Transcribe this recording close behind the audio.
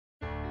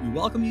We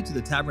welcome you to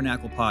the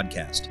Tabernacle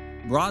Podcast,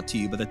 brought to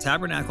you by the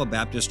Tabernacle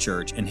Baptist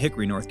Church in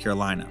Hickory, North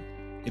Carolina.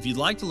 If you'd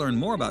like to learn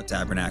more about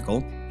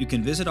Tabernacle, you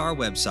can visit our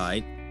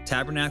website,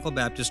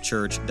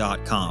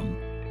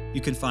 tabernaclebaptistchurch.com.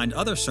 You can find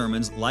other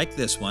sermons like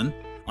this one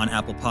on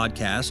Apple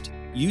Podcast,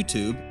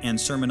 YouTube, and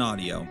Sermon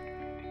Audio.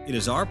 It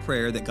is our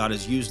prayer that God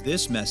has used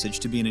this message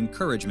to be an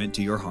encouragement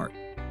to your heart.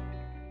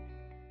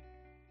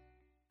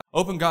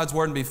 Open God's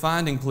Word and be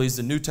finding, please,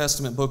 the New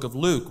Testament book of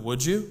Luke,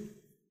 would you?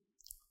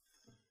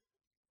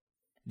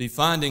 Be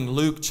finding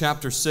Luke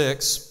chapter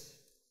 6.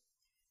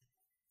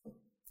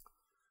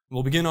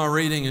 We'll begin our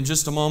reading in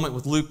just a moment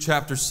with Luke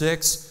chapter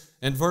 6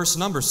 and verse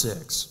number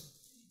 6.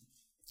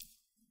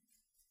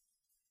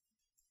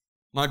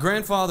 My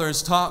grandfather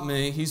has taught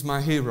me, he's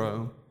my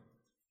hero,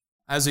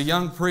 as a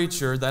young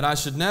preacher, that I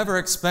should never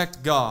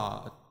expect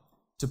God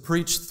to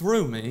preach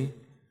through me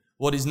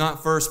what He's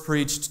not first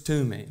preached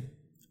to me.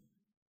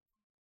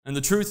 And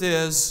the truth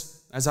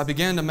is, as I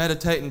began to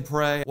meditate and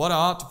pray what I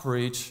ought to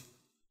preach,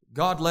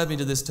 God led me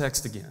to this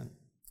text again.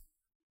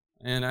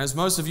 And as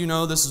most of you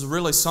know, this is a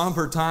really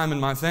somber time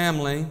in my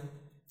family.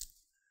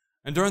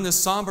 And during this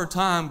somber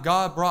time,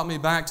 God brought me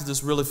back to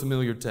this really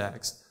familiar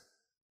text.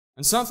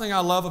 And something I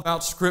love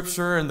about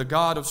Scripture and the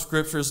God of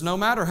Scripture is no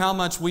matter how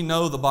much we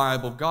know the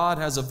Bible, God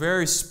has a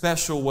very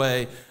special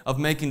way of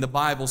making the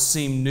Bible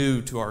seem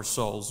new to our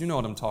souls. You know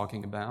what I'm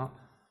talking about.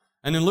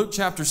 And in Luke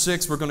chapter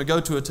 6, we're going to go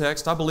to a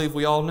text I believe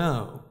we all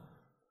know.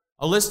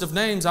 A list of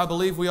names I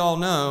believe we all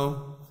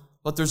know,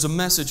 but there's a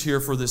message here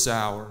for this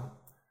hour.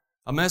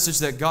 A message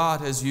that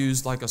God has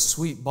used like a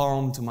sweet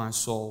balm to my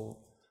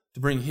soul to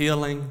bring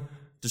healing,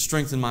 to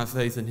strengthen my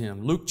faith in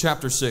Him. Luke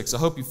chapter 6. I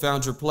hope you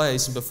found your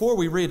place. And before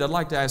we read, I'd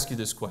like to ask you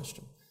this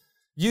question.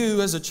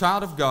 You as a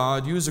child of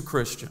God, you as a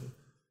Christian,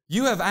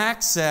 you have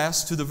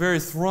access to the very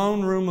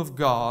throne room of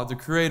God, the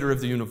Creator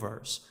of the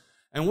universe.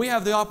 And we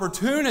have the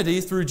opportunity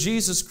through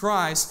Jesus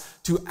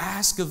Christ to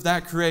ask of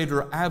that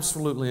Creator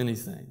absolutely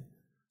anything.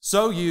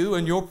 So you,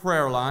 in your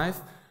prayer life,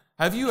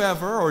 have you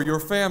ever, or your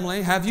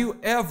family, have you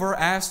ever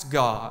asked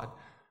God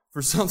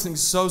for something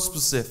so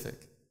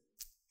specific,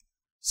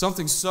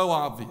 something so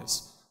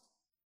obvious?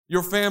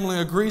 Your family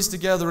agrees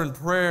together in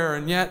prayer,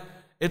 and yet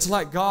it's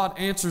like God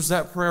answers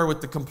that prayer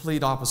with the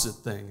complete opposite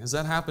thing. Has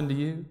that happened to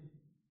you?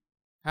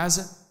 Has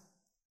it?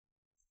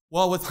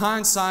 Well, with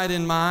hindsight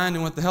in mind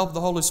and with the help of the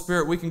Holy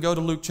Spirit, we can go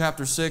to Luke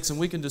chapter 6 and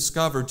we can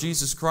discover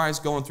Jesus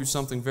Christ going through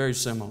something very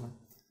similar.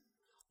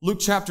 Luke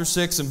chapter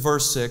 6 and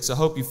verse 6, I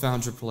hope you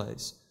found your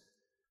place.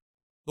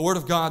 The Word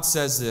of God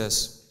says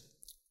this,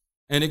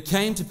 "And it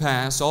came to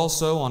pass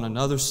also on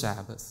another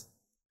Sabbath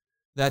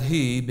that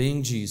He,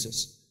 being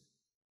Jesus,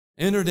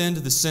 entered into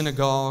the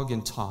synagogue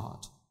and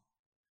taught.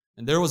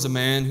 And there was a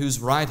man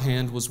whose right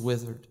hand was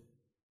withered,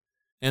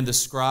 and the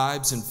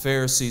scribes and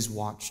Pharisees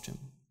watched him,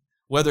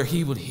 whether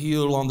he would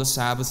heal on the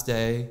Sabbath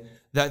day,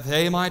 that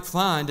they might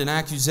find an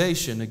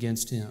accusation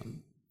against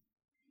him.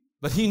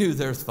 But he knew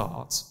their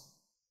thoughts,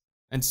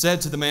 and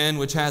said to the man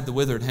which had the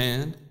withered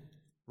hand,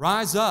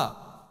 Rise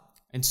up,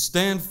 and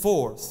stand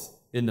forth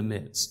in the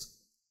midst.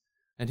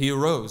 And he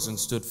arose and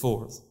stood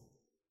forth.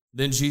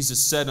 Then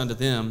Jesus said unto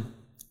them,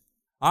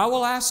 I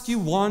will ask you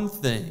one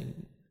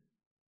thing.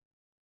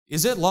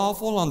 Is it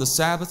lawful on the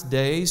Sabbath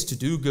days to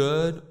do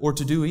good or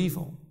to do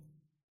evil?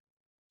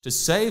 To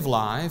save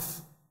life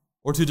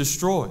or to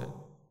destroy it?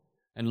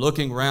 And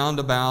looking round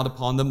about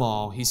upon them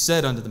all, he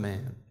said unto the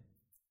man,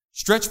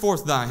 Stretch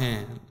forth thy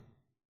hand.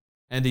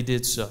 And he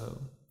did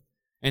so.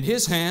 And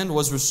his hand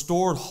was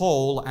restored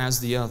whole as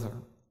the other.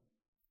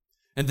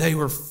 And they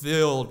were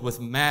filled with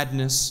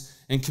madness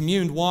and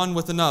communed one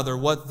with another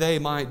what they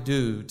might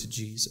do to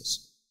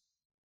Jesus.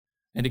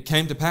 And it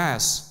came to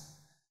pass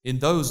in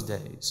those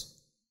days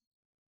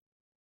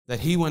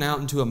that he went out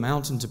into a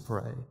mountain to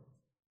pray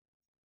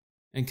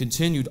and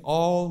continued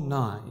all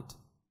night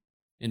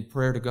in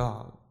prayer to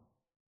God.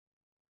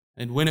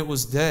 And when it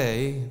was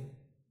day,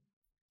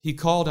 he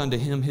called unto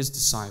him his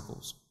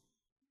disciples.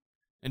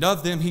 And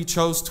of them he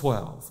chose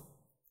 12,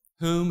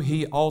 whom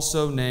he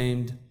also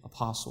named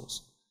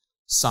apostles.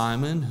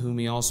 Simon, whom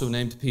he also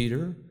named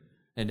Peter,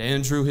 and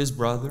Andrew his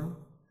brother,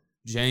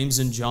 James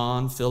and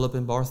John, Philip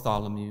and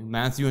Bartholomew,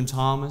 Matthew and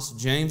Thomas,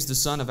 James the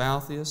son of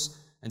Alphaeus,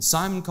 and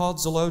Simon called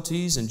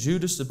Zelotes, and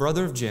Judas the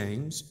brother of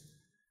James,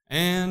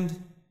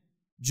 and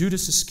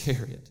Judas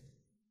Iscariot,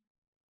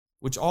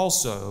 which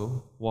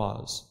also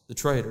was the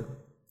traitor.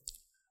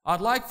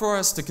 I'd like for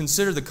us to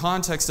consider the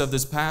context of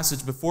this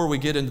passage before we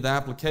get into the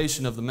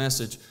application of the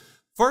message.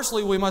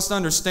 Firstly, we must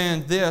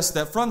understand this,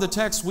 that from the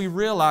text we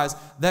realize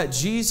that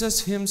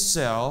Jesus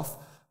Himself,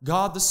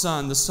 God the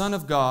Son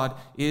of God,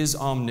 is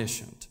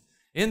omniscient.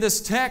 In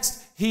this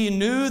text, He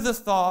knew the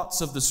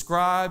thoughts of the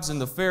scribes and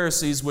the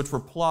Pharisees which were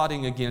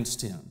plotting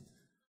against Him.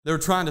 They were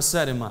trying to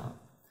set Him up.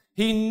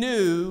 He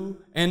knew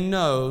and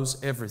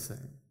knows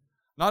everything.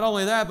 Not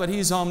only that, but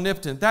He's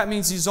omnipotent. That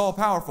means He's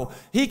all-powerful.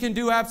 He can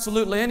do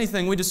absolutely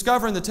anything. We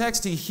discover in the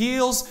text He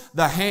heals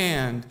the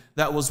hand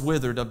that was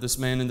withered of this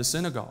man in the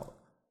synagogue.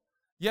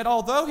 Yet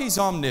although He's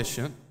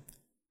omniscient,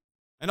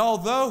 and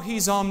although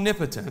He's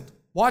omnipotent,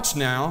 watch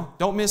now,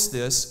 don't miss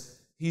this,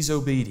 He's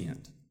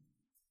obedient.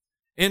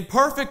 In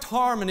perfect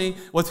harmony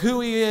with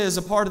who He is,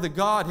 a part of the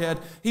Godhead,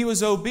 He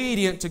was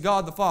obedient to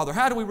God the Father.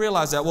 How do we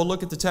realize that? Well,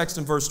 look at the text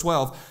in verse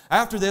 12.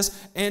 After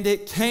this, and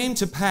it came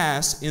to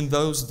pass in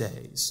those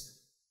days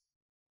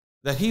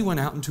that He went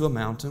out into a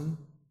mountain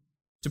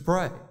to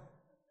pray.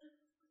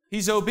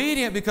 He's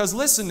obedient because,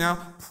 listen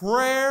now,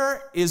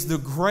 prayer is the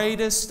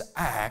greatest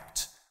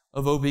act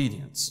of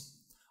obedience.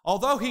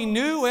 Although He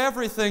knew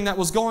everything that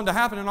was going to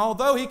happen, and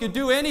although He could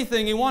do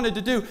anything He wanted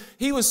to do,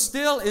 He was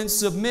still in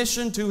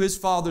submission to His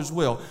Father's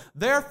will.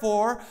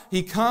 Therefore,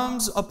 He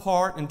comes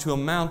apart into a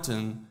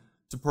mountain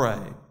to pray.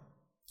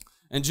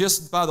 And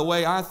just by the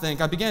way, I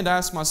began to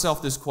ask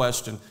myself this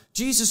question.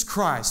 Jesus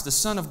Christ, the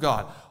Son of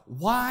God,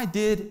 why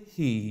did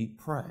He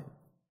pray?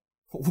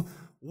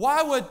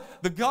 Why would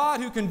the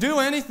God who can do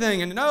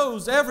anything and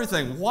knows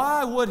everything,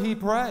 why would He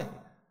pray?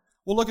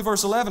 Well, look at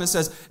verse 11. It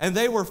says, and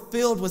they were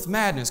filled with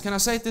madness. Can I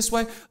say it this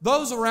way?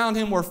 Those around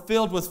Him were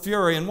filled with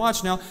fury. And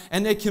watch now,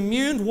 and they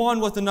communed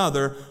one with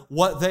another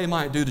what they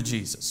might do to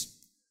Jesus.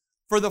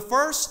 For the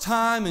first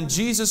time in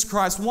Jesus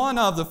Christ, one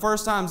of the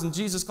first times in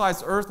Jesus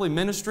Christ's earthly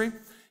ministry,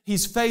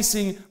 He's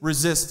facing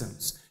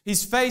resistance.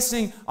 He's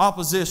facing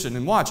opposition.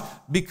 And watch,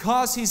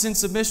 because He's in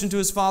submission to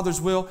His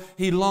Father's will,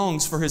 He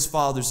longs for His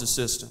Father's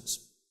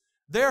assistance.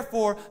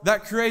 Therefore,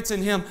 that creates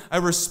in Him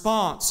a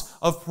response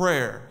of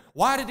prayer.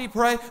 Why did He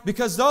pray?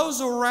 Because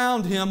those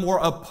around Him were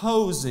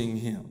opposing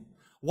Him.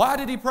 Why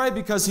did He pray?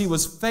 Because He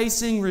was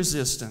facing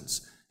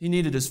resistance. He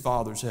needed His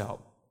Father's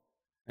help.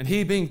 And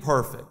He being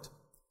perfect,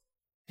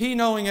 He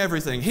knowing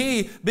everything,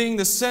 He being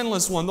the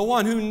sinless one, the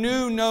one who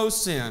knew no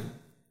sin,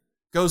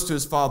 goes to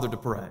His Father to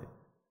pray.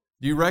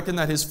 Do you reckon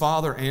that His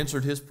Father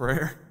answered His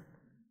prayer?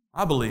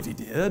 I believe He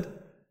did.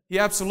 He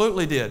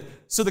absolutely did.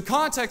 So the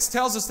context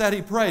tells us that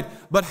He prayed.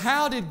 But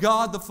how did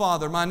God the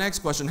Father, my next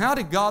question, how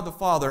did God the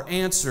Father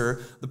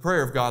answer the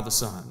prayer of God the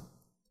Son?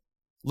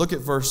 Look at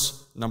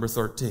verse number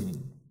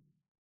 13.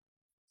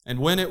 And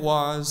when it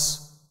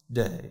was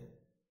day.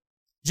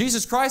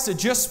 Jesus Christ had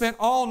just spent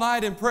all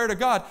night in prayer to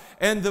God.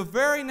 And the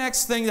very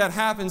next thing that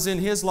happens in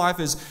His life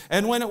is,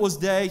 and when it was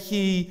day,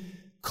 He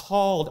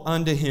called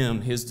unto Him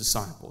His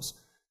disciples.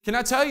 Can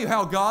I tell you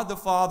how God the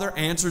Father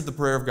answered the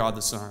prayer of God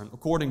the Son?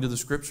 According to the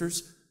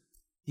Scriptures,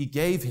 He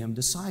gave Him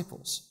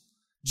disciples.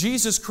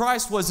 Jesus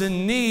Christ was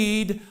in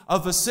need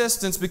of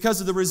assistance because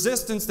of the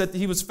resistance that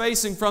He was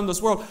facing from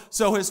this world.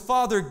 So His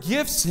Father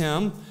gifts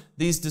Him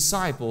these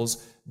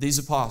disciples, these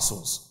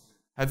apostles.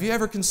 Have you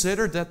ever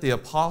considered that the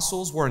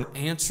apostles were an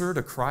answer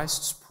to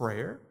Christ's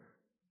prayer?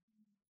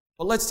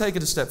 But let's take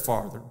it a step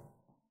farther.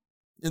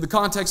 In the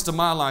context of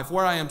my life,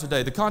 where I am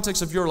today, the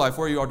context of your life,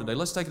 where you are today,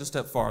 let's take it a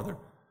step farther.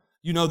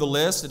 You know the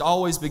list. It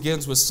always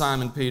begins with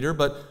Simon Peter,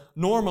 but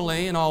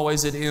normally and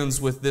always it ends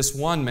with this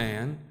one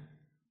man,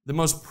 the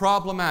most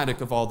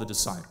problematic of all the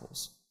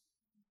disciples,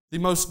 the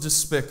most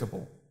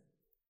despicable,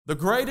 the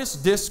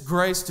greatest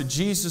disgrace to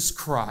Jesus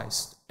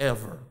Christ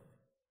ever.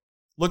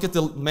 Look at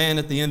the man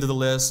at the end of the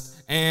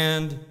list,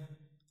 and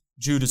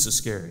Judas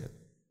Iscariot.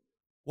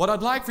 What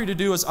I'd like for you to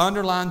do is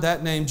underline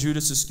that name,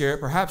 Judas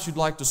Iscariot. Perhaps you'd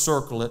like to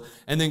circle it,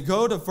 and then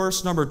go to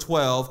verse number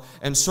 12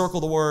 and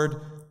circle the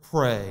word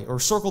pray, or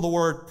circle the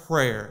word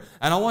prayer.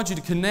 And I want you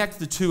to connect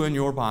the two in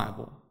your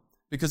Bible,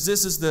 because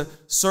this is the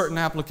certain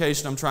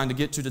application I'm trying to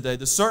get to today,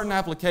 the certain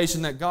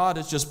application that God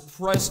has just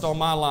pressed on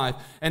my life,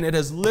 and it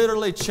has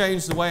literally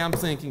changed the way I'm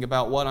thinking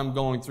about what I'm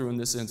going through in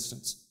this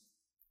instance.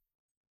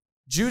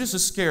 Judas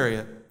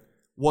Iscariot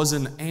was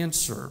an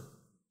answer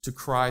to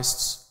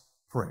Christ's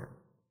prayer.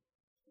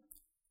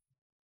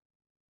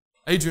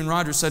 Adrian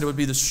Rogers said it would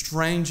be the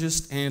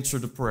strangest answer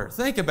to prayer.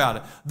 Think about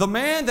it. The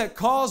man that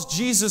caused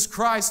Jesus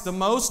Christ the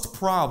most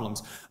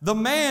problems, the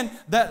man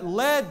that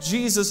led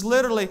Jesus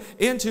literally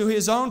into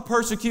His own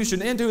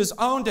persecution, into His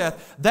own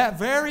death, that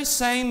very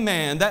same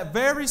man, that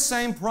very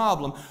same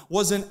problem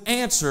was an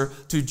answer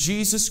to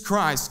Jesus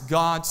Christ,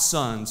 God's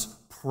Son's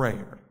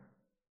prayer.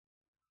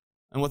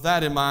 And with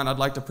that in mind, I'd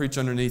like to preach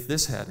underneath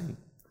this heading,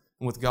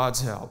 and with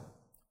God's help,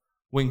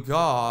 when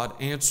God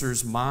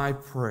answers my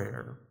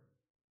prayer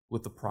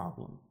with the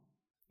problem.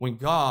 When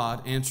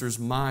God answers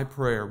my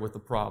prayer with the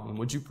problem.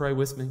 Would you pray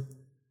with me?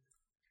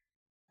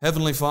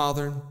 Heavenly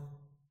Father,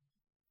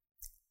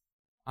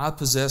 I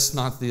possess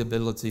not the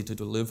ability to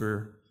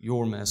deliver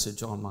your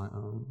message on my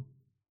own.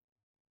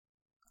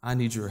 I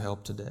need your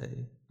help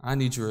today. I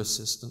need your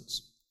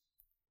assistance.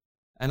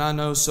 And I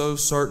know so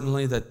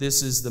certainly that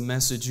this is the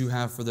message you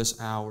have for this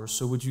hour,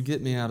 so would you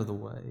get me out of the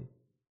way?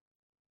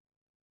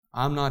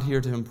 I'm not here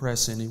to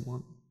impress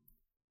anyone.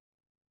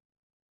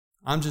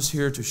 I'm just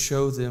here to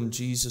show them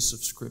Jesus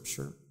of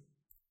Scripture.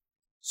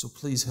 So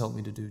please help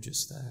me to do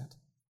just that.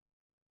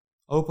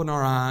 Open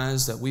our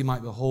eyes that we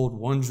might behold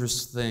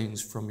wondrous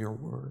things from your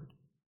word.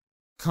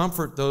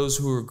 Comfort those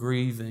who are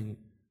grieving.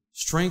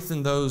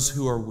 Strengthen those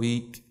who are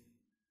weak.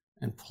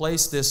 And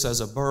place this as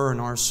a burr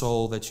in our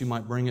soul that you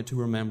might bring it to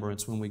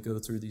remembrance when we go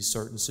through these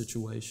certain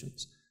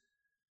situations.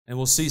 And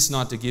we'll cease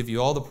not to give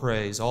you all the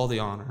praise, all the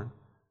honor,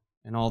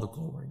 and all the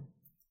glory.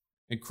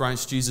 In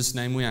Christ Jesus'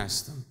 name we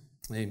ask them.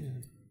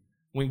 Amen.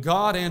 when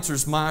God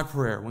answers my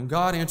prayer, when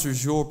God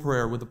answers your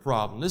prayer with a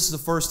problem, this is the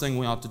first thing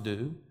we ought to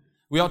do.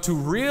 We ought to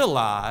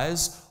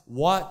realize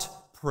what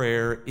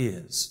prayer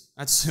is.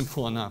 That's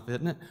simple enough,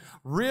 isn't it?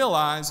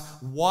 Realize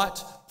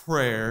what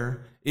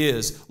prayer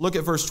is. Look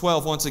at verse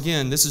 12 once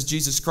again. This is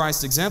Jesus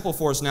Christ's example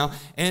for us now.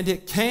 And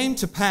it came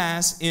to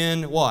pass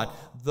in what?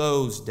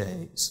 Those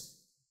days.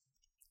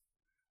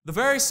 The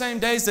very same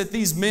days that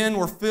these men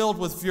were filled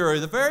with fury,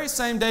 the very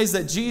same days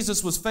that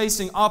Jesus was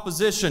facing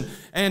opposition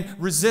and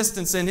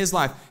resistance in His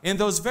life, in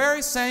those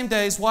very same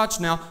days, watch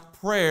now,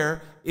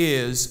 prayer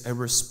is a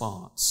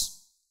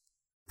response.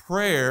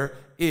 Prayer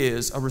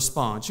is a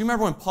response. You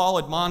remember when Paul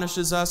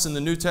admonishes us in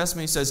the New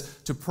Testament, he says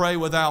to pray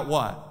without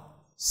what?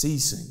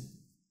 Ceasing.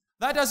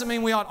 That doesn't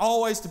mean we ought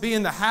always to be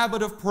in the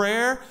habit of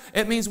prayer.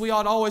 It means we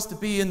ought always to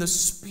be in the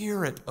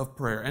spirit of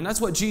prayer. And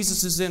that's what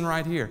Jesus is in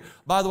right here.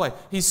 By the way,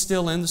 He's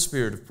still in the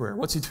spirit of prayer.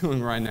 What's He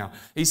doing right now?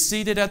 He's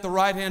seated at the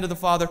right hand of the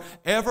Father,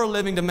 ever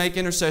living to make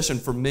intercession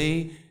for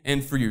me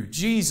and for you.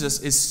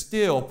 Jesus is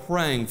still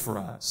praying for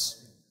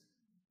us.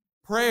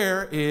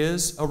 Prayer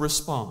is a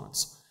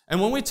response. And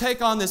when we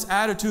take on this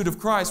attitude of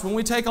Christ, when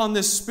we take on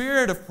this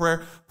spirit of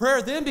prayer,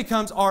 prayer then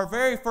becomes our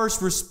very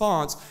first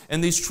response in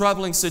these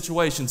troubling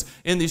situations,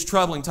 in these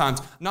troubling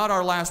times, not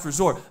our last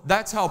resort.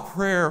 That's how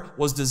prayer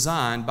was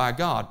designed by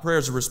God. Prayer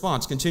is a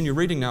response. Continue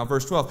reading now,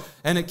 verse 12.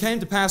 And it came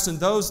to pass in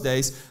those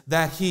days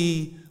that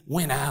He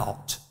went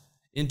out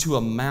into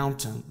a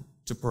mountain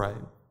to pray.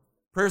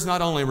 Prayer is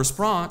not only a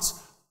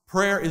response,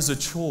 prayer is a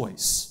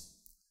choice.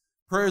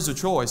 Prayer is a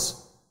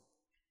choice.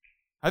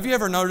 Have you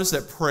ever noticed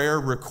that prayer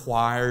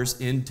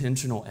requires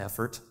intentional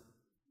effort?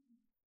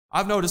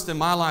 I've noticed in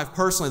my life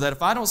personally that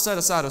if I don't set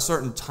aside a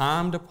certain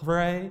time to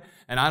pray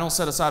and I don't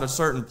set aside a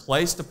certain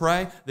place to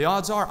pray, the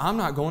odds are I'm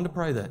not going to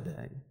pray that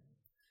day.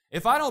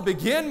 If I don't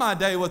begin my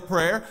day with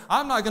prayer,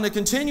 I'm not going to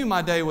continue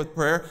my day with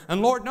prayer.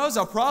 And Lord knows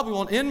I probably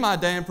won't end my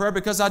day in prayer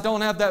because I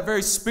don't have that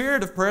very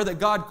spirit of prayer that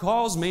God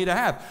calls me to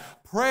have.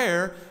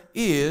 Prayer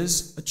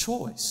is a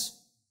choice.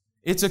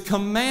 It's a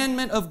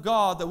commandment of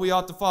God that we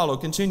ought to follow.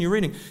 Continue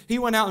reading. He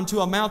went out into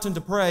a mountain to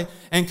pray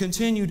and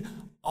continued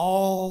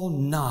all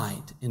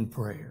night in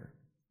prayer.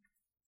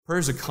 Prayer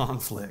is a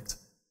conflict.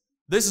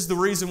 This is the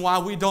reason why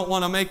we don't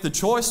want to make the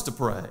choice to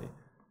pray.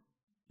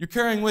 You're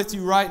carrying with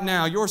you right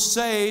now. You're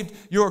saved,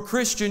 you're a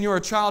Christian, you're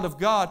a child of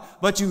God,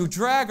 but you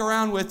drag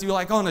around with you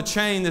like on a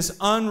chain this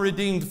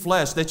unredeemed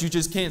flesh that you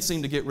just can't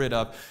seem to get rid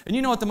of. And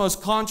you know what the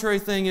most contrary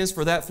thing is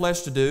for that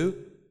flesh to do?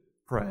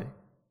 Pray.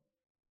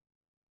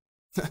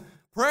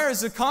 Prayer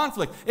is a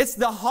conflict. It's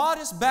the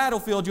hottest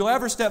battlefield you'll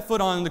ever step foot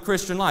on in the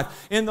Christian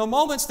life. In the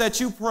moments that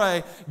you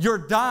pray, you're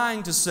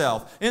dying to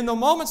self. In the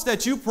moments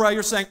that you pray,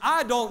 you're saying,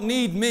 I don't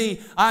need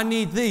me, I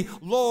need Thee.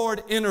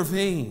 Lord,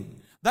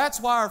 intervene. That's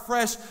why our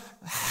flesh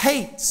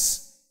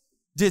hates,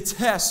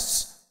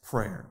 detests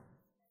prayer.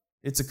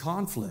 It's a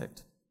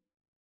conflict.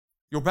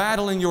 You're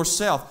battling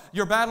yourself.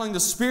 You're battling the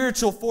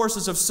spiritual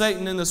forces of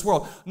Satan in this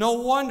world. No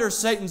wonder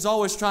Satan's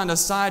always trying to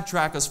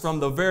sidetrack us from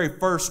the very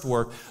first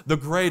work, the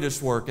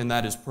greatest work, and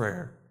that is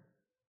prayer.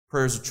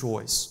 Prayer is a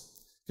choice.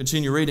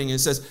 Continue reading. It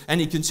says, and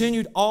he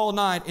continued all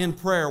night in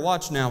prayer.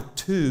 Watch now,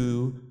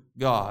 to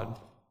God.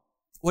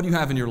 What do you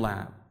have in your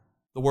lap?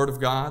 The Word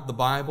of God, the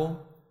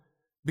Bible.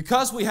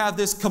 Because we have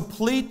this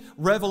complete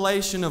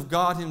revelation of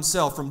God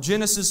Himself from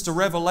Genesis to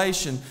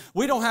Revelation,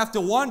 we don't have to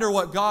wonder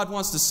what God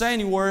wants to say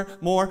anymore.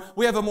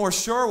 We have a more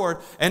sure word.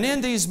 And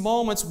in these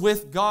moments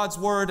with God's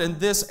Word and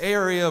this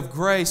area of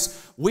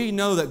grace, we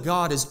know that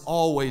God is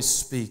always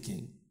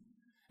speaking.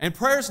 And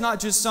prayer is not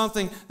just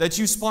something that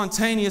you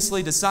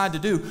spontaneously decide to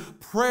do.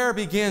 Prayer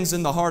begins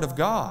in the heart of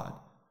God.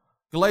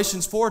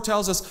 Galatians 4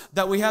 tells us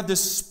that we have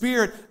this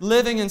Spirit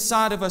living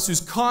inside of us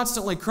who's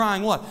constantly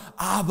crying what?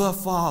 Abba,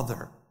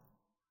 Father.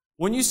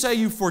 When you say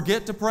you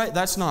forget to pray,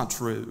 that's not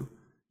true.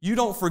 You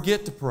don't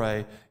forget to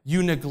pray,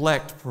 you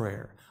neglect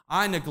prayer.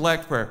 I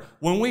neglect prayer.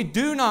 When we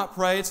do not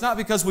pray, it's not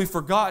because we've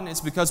forgotten,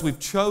 it's because we've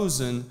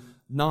chosen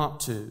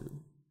not to.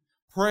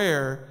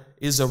 Prayer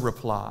is a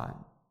reply.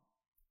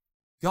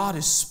 God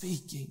is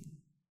speaking.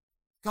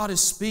 God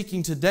is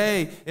speaking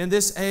today in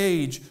this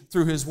age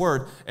through His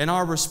Word, and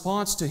our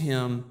response to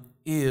Him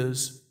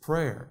is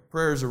prayer.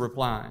 Prayer is a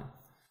reply.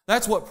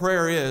 That's what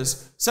prayer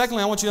is.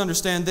 Secondly, I want you to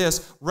understand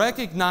this.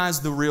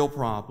 Recognize the real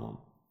problem.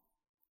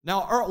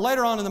 Now,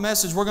 later on in the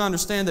message, we're going to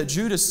understand that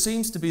Judas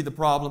seems to be the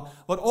problem,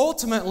 but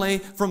ultimately,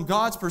 from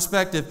God's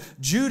perspective,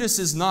 Judas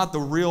is not the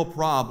real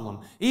problem.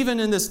 Even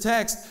in this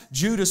text,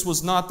 Judas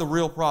was not the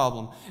real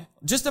problem.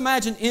 Just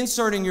imagine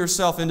inserting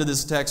yourself into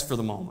this text for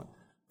the moment.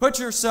 Put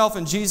yourself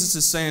in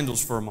Jesus'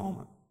 sandals for a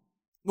moment.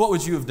 What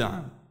would you have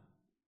done?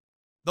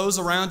 Those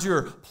around you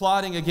are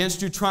plotting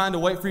against you, trying to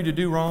wait for you to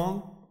do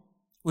wrong?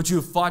 Would you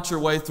have fought your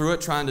way through it,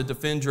 trying to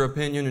defend your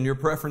opinion and your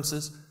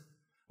preferences?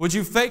 Would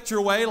you faked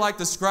your way like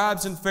the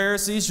scribes and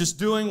Pharisees, just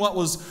doing what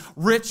was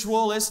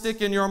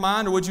ritualistic in your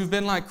mind? Or would you have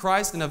been like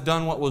Christ and have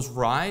done what was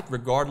right,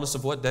 regardless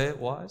of what day it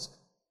was?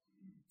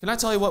 Can I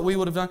tell you what we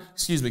would have done?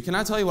 Can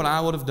I tell you what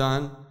I would have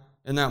done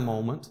in that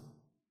moment?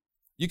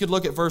 You could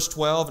look at verse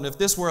 12, and if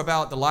this were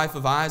about the life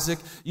of Isaac,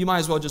 you might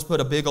as well just put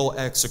a big old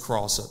X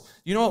across it.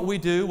 You know what we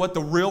do? What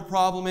the real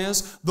problem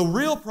is? The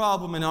real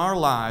problem in our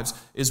lives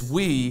is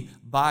we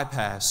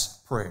bypass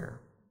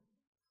prayer.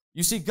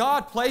 You see,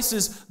 God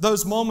places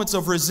those moments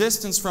of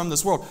resistance from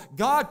this world.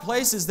 God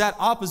places that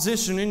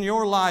opposition in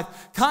your life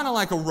kind of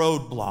like a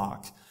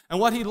roadblock. And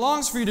what He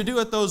longs for you to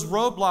do at those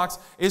roadblocks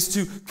is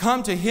to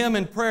come to Him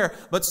in prayer.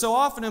 But so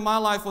often in my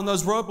life when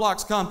those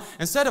roadblocks come,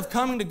 instead of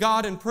coming to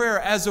God in prayer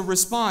as a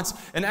response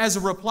and as a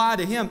reply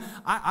to Him,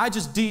 I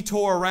just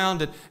detour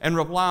around it and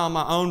rely on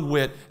my own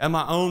wit and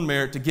my own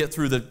merit to get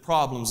through the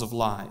problems of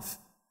life.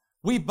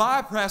 We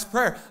bypass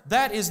prayer.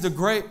 That is the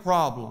great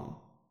problem.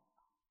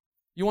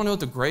 You want to know what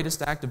the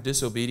greatest act of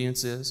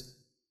disobedience is?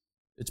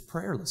 It's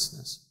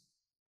prayerlessness.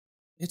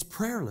 It's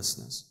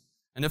prayerlessness.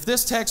 And if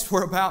this text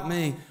were about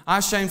me,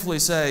 I shamefully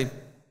say,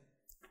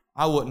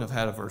 I wouldn't have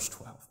had a verse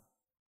 12.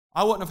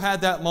 I wouldn't have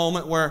had that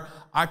moment where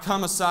I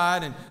come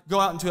aside and go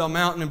out into a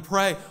mountain and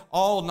pray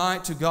all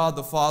night to God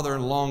the Father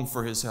and long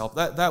for His help.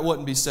 That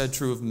wouldn't be said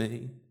true of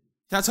me.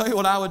 Can I tell you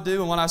what I would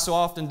do and what I so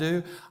often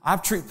do? I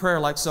treat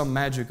prayer like some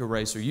magic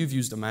eraser. You've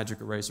used a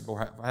magic eraser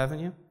before, haven't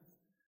you?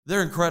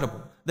 They're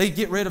incredible. They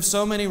get rid of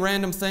so many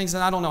random things,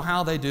 and I don't know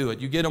how they do it.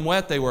 You get them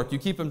wet, they work. You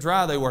keep them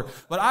dry, they work.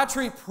 But I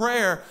treat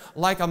prayer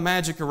like a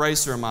magic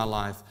eraser in my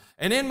life.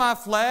 And in my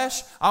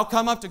flesh, I'll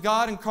come up to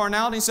God in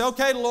carnality and say,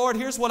 okay, Lord,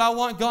 here's what I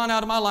want gone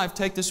out of my life.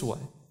 Take this away.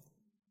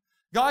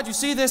 God, you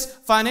see this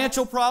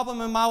financial problem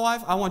in my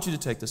life? I want you to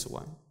take this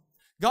away.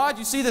 God,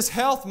 you see this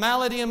health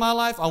malady in my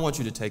life? I want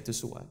you to take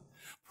this away.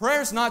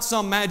 Prayer's not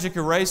some magic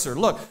eraser.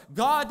 Look,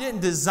 God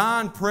didn't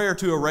design prayer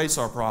to erase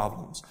our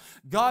problems.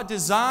 God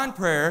designed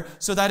prayer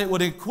so that it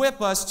would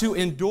equip us to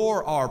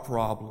endure our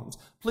problems.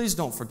 Please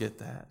don't forget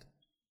that.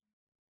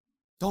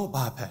 Don't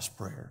bypass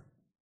prayer,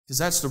 because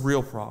that's the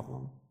real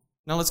problem.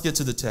 Now let's get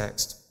to the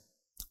text.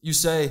 You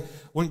say,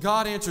 when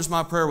God answers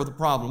my prayer with a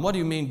problem, what do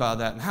you mean by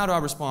that? And how do I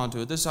respond to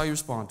it? This is how you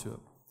respond to it.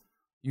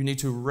 You need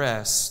to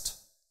rest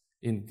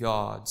in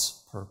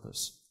God's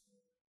purpose.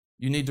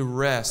 You need to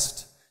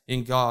rest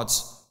in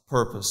God's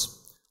purpose.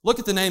 Look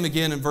at the name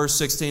again in verse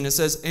 16. It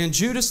says, and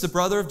Judas, the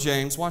brother of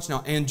James, watch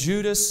now, and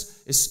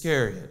Judas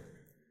Iscariot,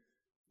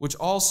 which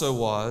also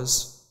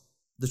was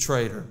the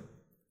traitor.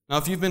 Now,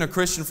 if you've been a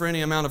Christian for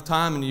any amount of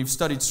time and you've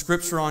studied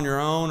Scripture on your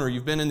own, or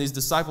you've been in these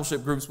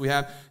discipleship groups we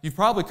have, you've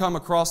probably come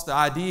across the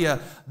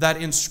idea that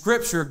in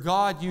Scripture,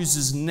 God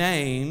uses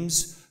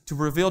names to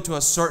reveal to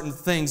us certain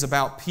things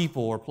about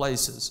people or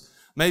places.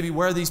 Maybe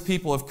where these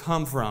people have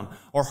come from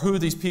or who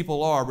these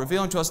people are,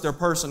 revealing to us their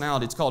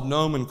personality. It's called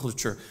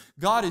nomenclature.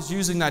 God is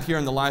using that here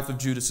in the life of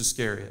Judas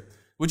Iscariot.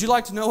 Would you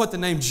like to know what the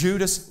name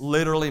Judas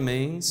literally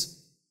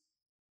means?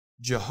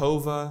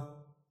 Jehovah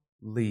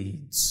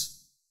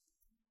leads.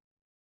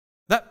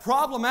 That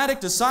problematic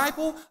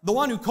disciple, the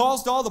one who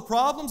caused all the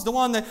problems, the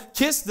one that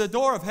kissed the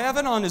door of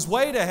heaven on his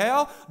way to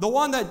hell, the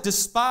one that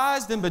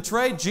despised and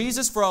betrayed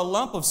Jesus for a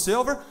lump of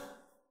silver,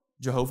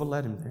 Jehovah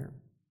led him there.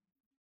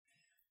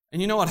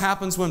 And you know what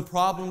happens when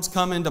problems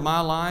come into my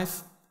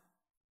life?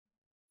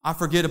 I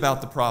forget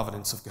about the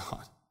providence of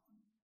God.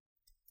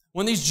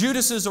 When these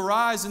Judases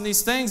arise and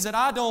these things that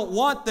I don't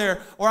want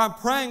there, or I'm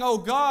praying, oh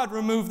God,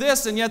 remove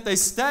this, and yet they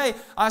stay,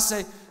 I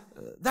say,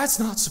 that's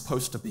not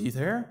supposed to be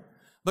there.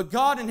 But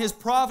God in His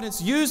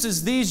providence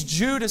uses these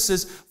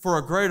Judases for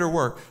a greater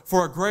work,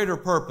 for a greater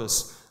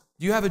purpose.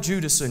 Do you have a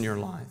Judas in your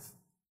life?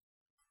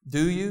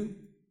 Do you?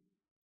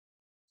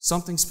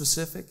 Something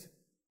specific?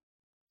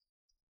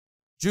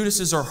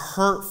 Judases are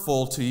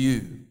hurtful to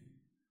you.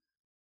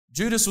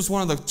 Judas was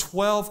one of the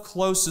 12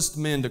 closest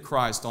men to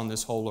Christ on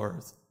this whole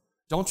earth.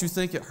 Don't you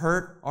think it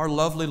hurt our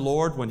lovely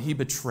Lord when He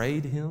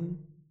betrayed Him?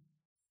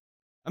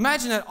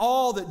 Imagine that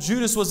all that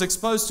Judas was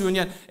exposed to, and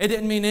yet it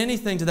didn't mean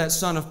anything to that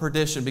son of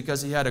perdition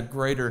because he had a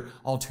greater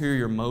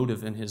ulterior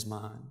motive in his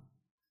mind.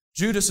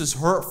 Judas is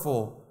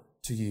hurtful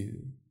to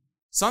you.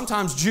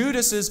 Sometimes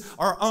Judases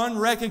are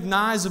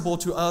unrecognizable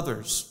to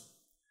others.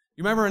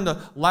 You remember in the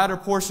latter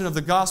portion of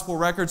the gospel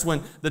records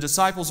when the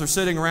disciples are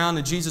sitting around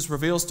and Jesus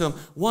reveals to them,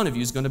 one of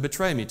you is going to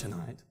betray me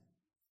tonight.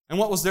 And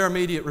what was their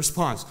immediate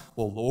response?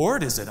 Well,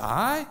 Lord, is it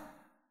I?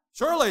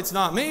 Surely it's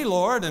not me,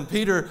 Lord. And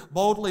Peter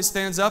boldly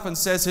stands up and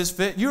says his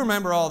fit. You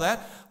remember all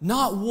that.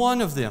 Not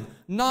one of them,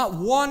 not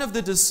one of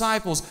the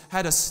disciples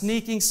had a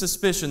sneaking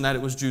suspicion that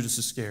it was Judas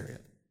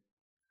Iscariot.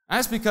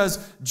 That's because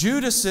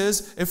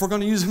Judases, if we're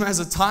going to use them as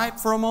a type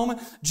for a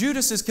moment,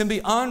 Judases can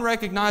be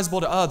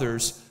unrecognizable to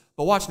others.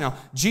 But watch now,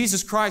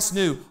 Jesus Christ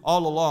knew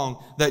all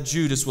along that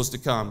Judas was to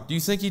come. Do you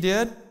think He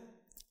did?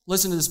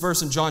 Listen to this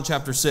verse in John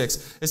chapter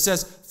 6. It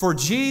says, for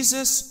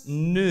Jesus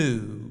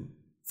knew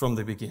from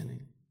the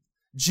beginning.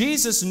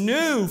 Jesus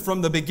knew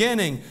from the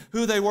beginning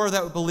who they were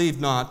that believed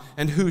not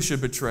and who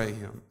should betray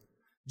Him.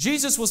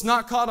 Jesus was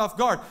not caught off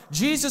guard.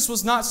 Jesus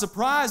was not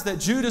surprised that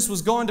Judas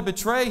was going to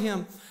betray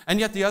Him, and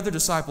yet the other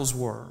disciples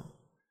were.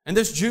 And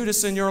this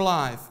Judas in your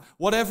life,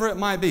 whatever it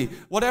might be,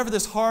 whatever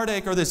this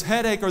heartache or this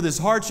headache or this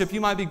hardship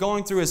you might be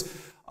going through is,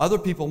 other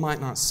people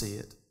might not see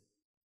it.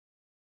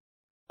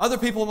 Other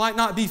people might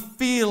not be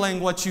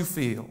feeling what you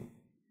feel.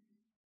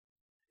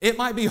 It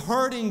might be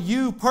hurting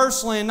you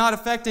personally and not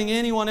affecting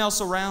anyone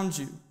else around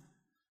you.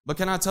 But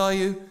can I tell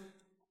you,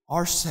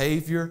 our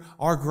Savior,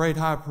 our great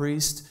high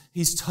priest,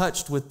 He's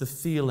touched with the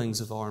feelings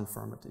of our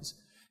infirmities.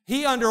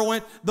 He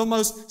underwent the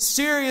most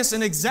serious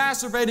and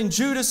exacerbating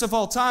Judas of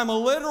all time, a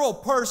literal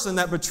person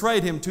that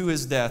betrayed Him to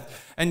His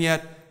death. And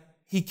yet,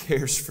 He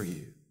cares for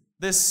you.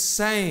 This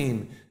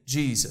same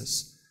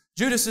Jesus.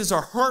 Judases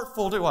are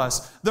hurtful to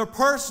us. They're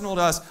personal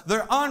to us.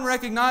 They're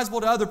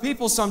unrecognizable to other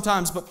people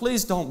sometimes. But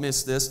please don't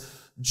miss this.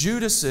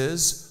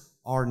 Judases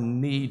are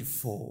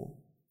needful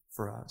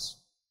for us.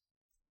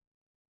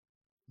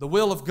 The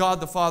will of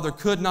God the Father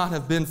could not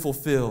have been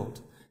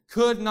fulfilled.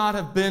 Could not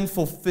have been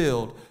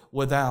fulfilled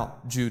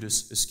without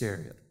Judas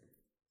Iscariot.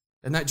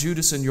 And that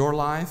Judas in your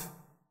life,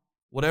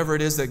 whatever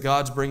it is that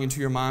God's bringing to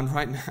your mind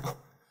right now,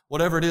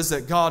 whatever it is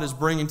that God is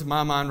bringing to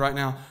my mind right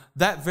now,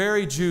 that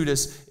very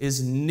Judas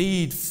is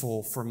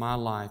needful for my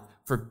life,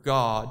 for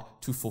God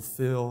to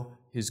fulfill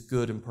His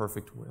good and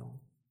perfect will.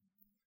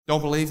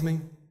 Don't believe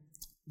me?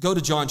 Go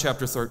to John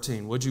chapter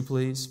 13, would you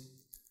please?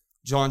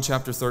 John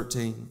chapter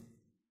 13.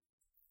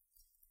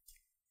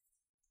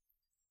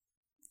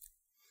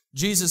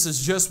 Jesus has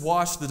just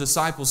washed the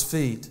disciples'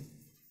 feet.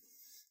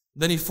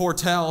 Then He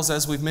foretells,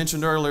 as we've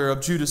mentioned earlier,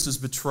 of Judas's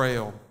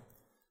betrayal.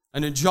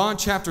 And in John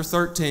chapter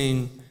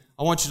 13,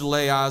 I want you to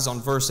lay eyes on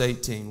verse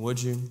 18,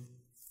 would you?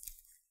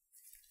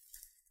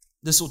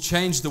 This will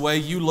change the way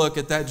you look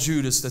at that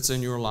Judas that's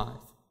in your life.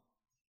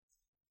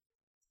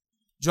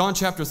 John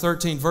chapter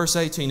 13, verse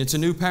 18, it's a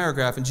new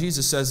paragraph, and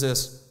Jesus says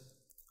this,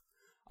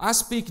 I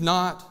speak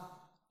not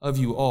of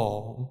you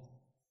all.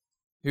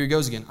 Here He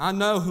goes again. I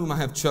know whom I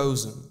have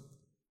chosen.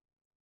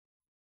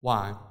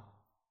 Why?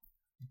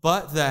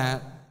 But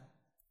that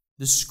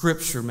the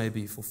Scripture may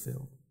be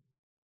fulfilled.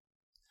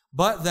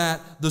 But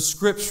that the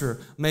Scripture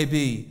may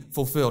be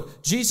fulfilled.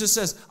 Jesus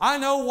says, I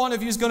know one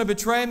of you is going to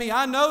betray me.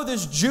 I know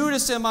this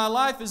Judas in my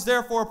life is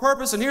there for a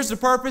purpose. And here's the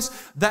purpose,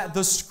 that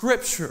the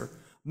Scripture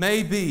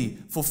may be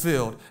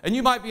fulfilled. And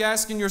you might be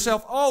asking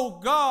yourself, oh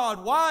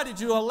God, why did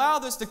you allow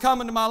this to come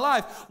into my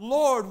life?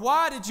 Lord,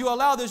 why did you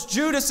allow this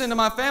Judas into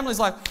my family's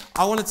life?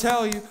 I want to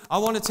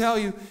tell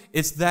you,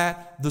 it's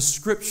that the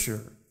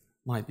Scripture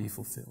might be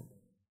fulfilled.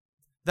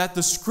 That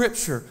the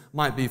Scripture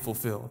might be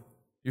fulfilled.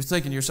 You're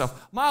thinking to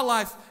yourself, my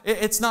life,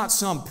 it's not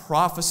some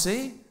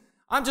prophecy.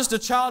 I'm just a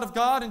child of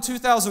God in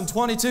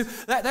 2022.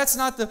 That's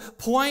not the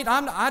point.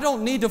 I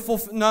don't need to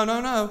fulfill.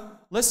 No.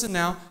 Listen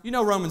now. You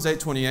know Romans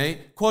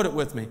 8:28. Quote it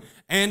with me.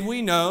 And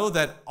we know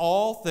that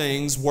all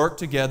things work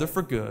together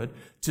for good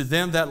to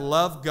them that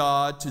love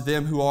God, to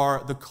them who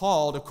are the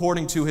called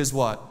according to His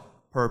what?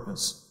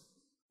 Purpose.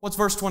 What's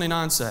verse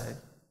 29 say?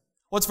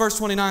 What's verse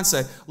 29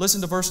 say?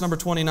 Listen to verse number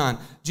 29.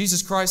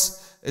 Jesus Christ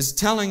is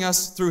telling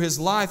us through His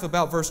life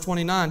about verse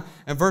 29.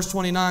 And verse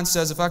 29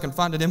 says, if I can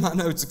find it in my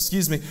notes,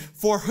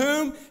 for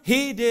whom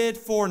He did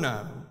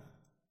foreknow.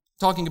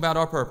 Talking about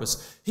our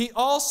purpose. He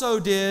also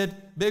did,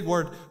 big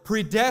word,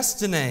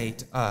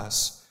 predestinate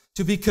us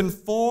to be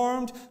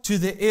conformed to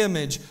the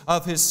image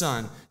of His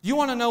Son. Do you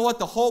want to know what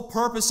the whole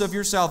purpose of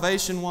your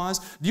salvation was?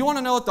 Do you want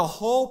to know what the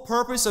whole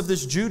purpose of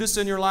this Judas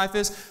in your life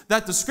is?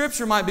 That the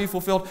Scripture might be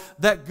fulfilled,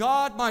 that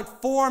God might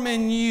form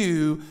in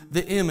you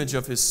the image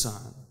of His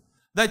Son.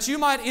 That you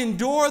might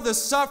endure the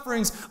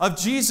sufferings of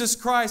Jesus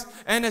Christ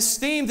and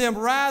esteem them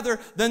rather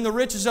than the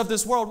riches of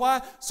this world.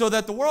 Why? So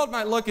that the world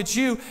might look at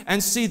you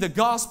and see the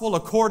gospel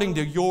according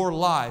to your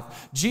life.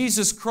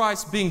 Jesus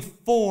Christ being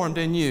formed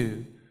in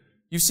you.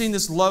 You've seen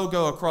this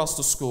logo across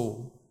the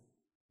school.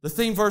 The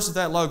theme verse of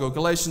that logo,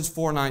 Galatians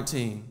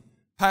 4:19.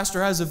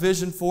 Pastor has a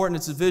vision for it, and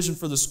it's a vision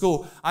for the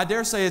school. I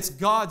dare say it's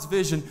God's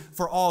vision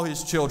for all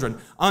His children.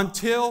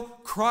 Until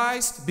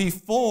Christ be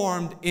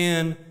formed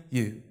in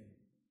you.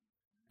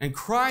 And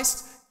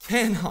Christ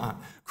cannot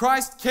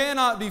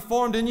be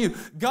formed in you.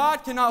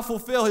 God cannot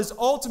fulfill His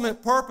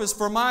ultimate purpose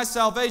for my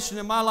salvation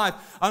in my life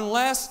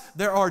unless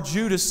there are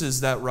Judases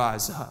that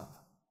rise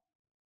up.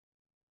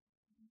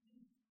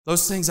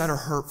 Those things that are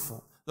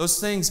hurtful.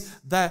 Those things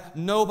that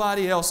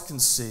nobody else can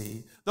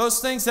see. Those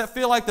things that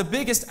feel like the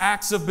biggest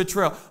acts of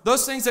betrayal.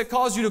 Those things that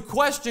cause you to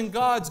question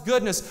God's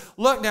goodness.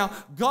 Look now,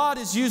 God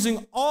is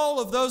using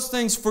all of those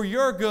things for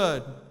your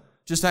good.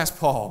 Just ask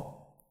Paul.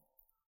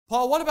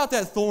 Paul, what about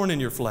that thorn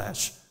in your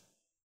flesh?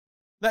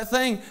 That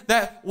thing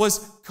that was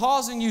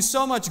causing you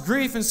so much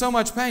grief and so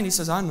much pain. He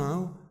says, I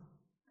know.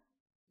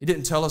 He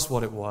didn't tell us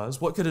what it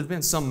was. What could it have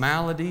been? Some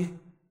malady?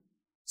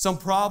 Some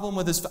problem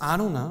with his... I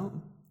don't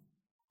know.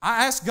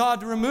 I asked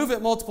God to remove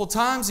it multiple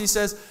times, he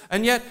says,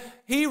 and yet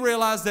he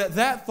realized that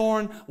that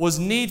thorn was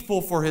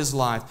needful for his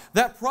life.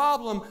 That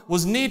problem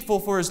was needful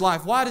for his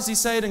life. Why does he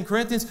say it in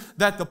Corinthians?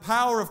 That the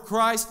power of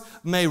Christ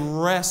may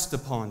rest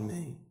upon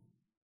me.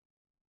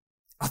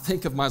 I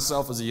think of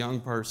myself as a young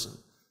person.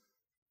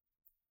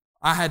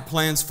 I had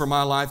plans for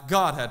my life.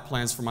 God had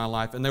plans for my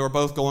life, and they were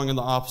both going in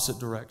the opposite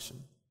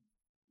direction.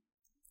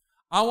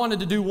 I wanted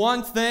to do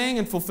one thing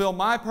and fulfill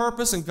my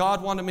purpose, and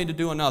God wanted me to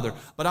do another.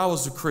 But I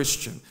was a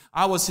Christian.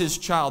 I was His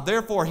child.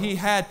 Therefore, He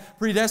had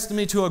predestined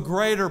me to a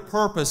greater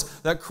purpose,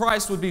 that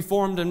Christ would be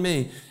formed in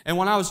me. And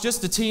when I was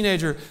just a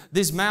teenager,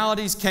 these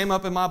maladies came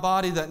up in my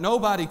body that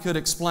nobody could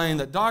explain,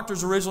 that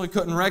doctors originally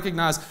couldn't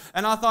recognize.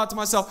 And I thought to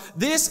myself,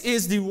 this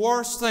is the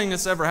worst thing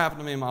that's ever happened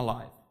to me in my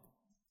life.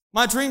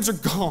 My dreams are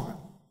gone.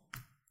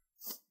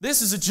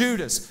 This is a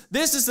Judas.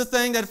 This is the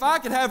thing that if I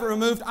could have it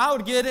removed, I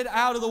would get it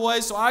out of the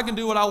way so I can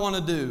do what I want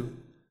to do.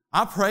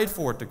 I prayed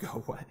for it to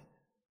go away.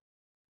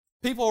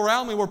 People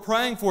around me were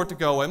praying for it to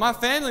go away. My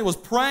family was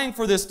praying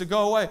for this to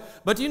go away.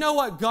 But do you know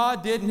what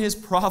God did in His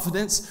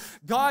providence?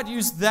 God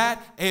used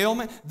that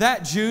ailment,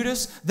 that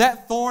Judas,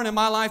 that thorn in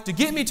my life to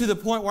get me to the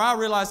point where I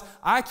realized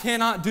I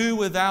cannot do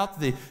without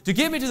Thee. To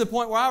get me to the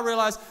point where I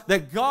realized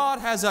that God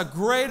has a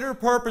greater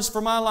purpose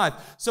for my life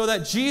so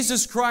that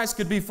Jesus Christ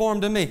could be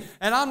formed in me.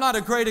 And I'm not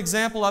a great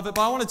example of it,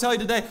 but I want to tell you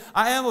today,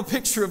 I am a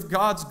picture of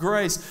God's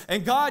grace.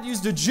 And God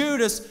used a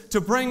Judas to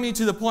bring me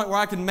to the point where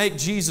I can make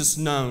Jesus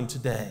known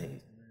today.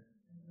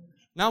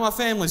 Now my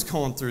family's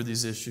going through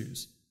these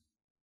issues.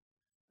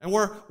 And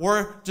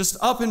we're just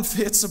up in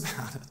fits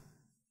about it.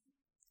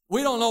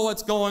 We don't know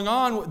what's going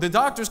on. The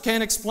doctors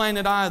can't explain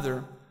it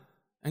either.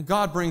 And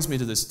God brings me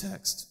to this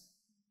text.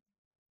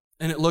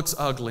 And it looks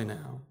ugly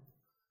now.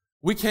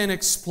 We can't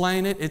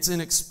explain it. It's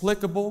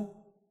inexplicable.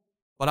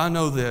 But I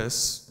know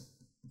this.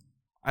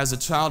 As a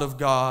child of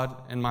God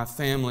and my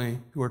family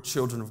who are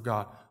children of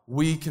God,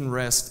 we can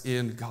rest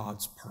in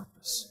God's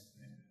purpose.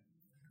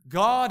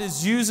 God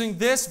is using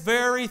this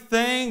very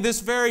thing, this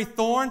very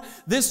thorn,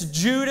 this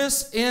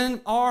Judas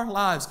in our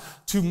lives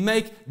to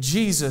make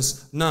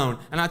Jesus known.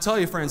 And I tell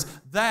you, friends,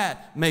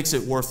 that makes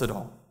it worth it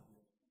all.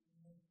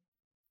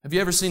 Have you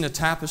ever seen a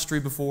tapestry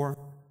before?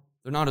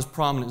 They're not as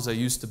prominent as they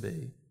used to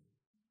be.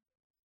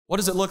 What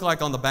does it look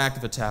like on the back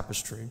of a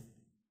tapestry?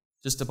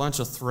 Just a bunch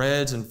of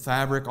threads and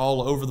fabric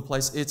all over the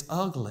place. It's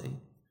ugly.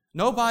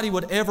 Nobody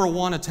would ever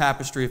want a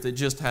tapestry if it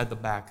just had the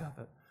back of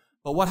it.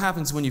 But what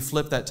happens when you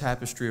flip that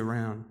tapestry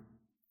around?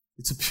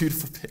 It's a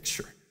beautiful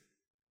picture.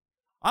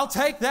 I'll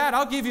take that.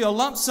 I'll give you a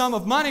lump sum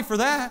of money for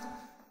that.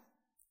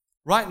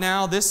 Right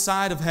now, this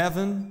side of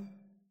heaven,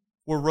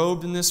 we're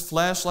robed in this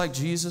flesh like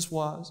Jesus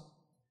was.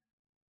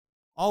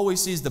 All we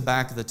see is the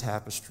back of the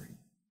tapestry.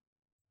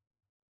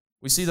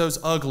 We see those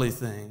ugly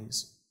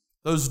things,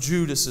 those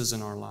Judases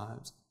in our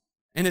lives.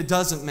 And it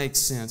doesn't make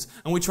sense.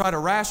 And we try to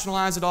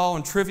rationalize it all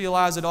and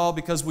trivialize it all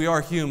because we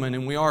are human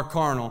and we are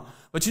carnal.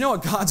 But you know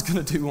what God's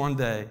going to do one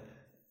day?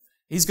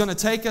 He's going to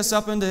take us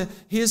up into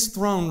His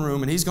throne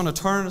room and He's going to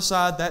turn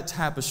aside that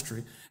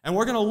tapestry. And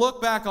we're going to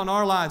look back on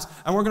our lives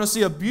and we're going to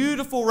see a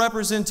beautiful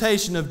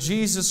representation of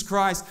Jesus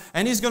Christ.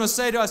 And He's going to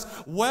say to us,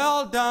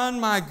 "Well done,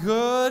 my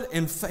good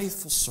and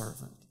faithful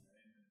servant.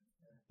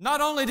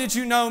 Not only did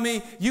you know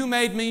me, you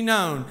made me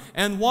known."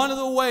 And one of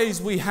the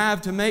ways we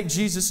have to make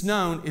Jesus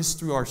known is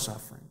through our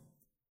suffering.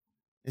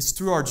 It's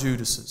through our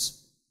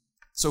Judases.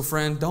 So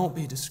friend, don't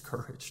be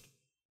discouraged.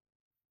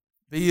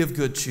 Be of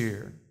good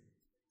cheer.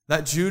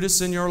 That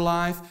Judas in your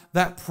life,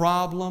 that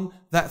problem,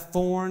 that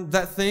thorn,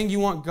 that thing you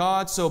want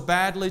God so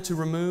badly to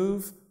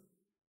remove,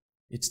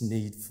 it's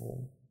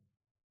needful.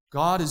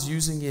 God is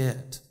using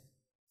it.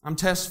 I'm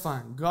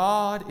testifying.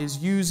 God is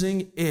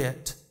using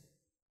it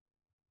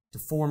to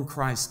form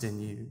Christ in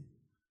you.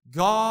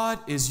 God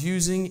is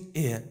using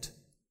it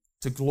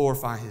to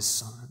glorify His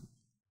Son.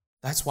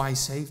 That's why He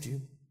saved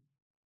you.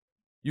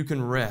 You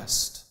can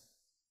rest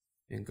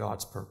in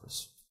God's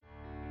purpose.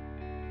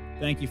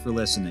 Thank you for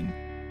listening.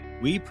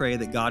 We pray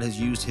that God has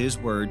used His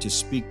Word to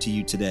speak to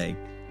you today.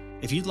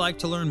 If you'd like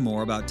to learn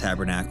more about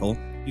Tabernacle,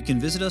 you can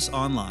visit us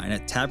online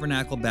at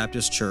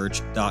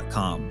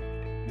tabernaclebaptistchurch.com.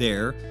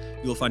 There,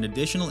 you'll find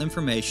additional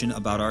information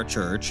about our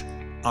church,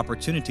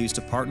 opportunities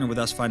to partner with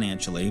us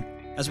financially,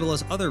 as well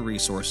as other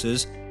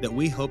resources that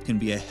we hope can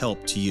be a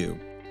help to you.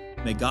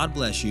 May God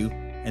bless you,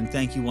 and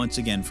thank you once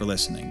again for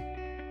listening.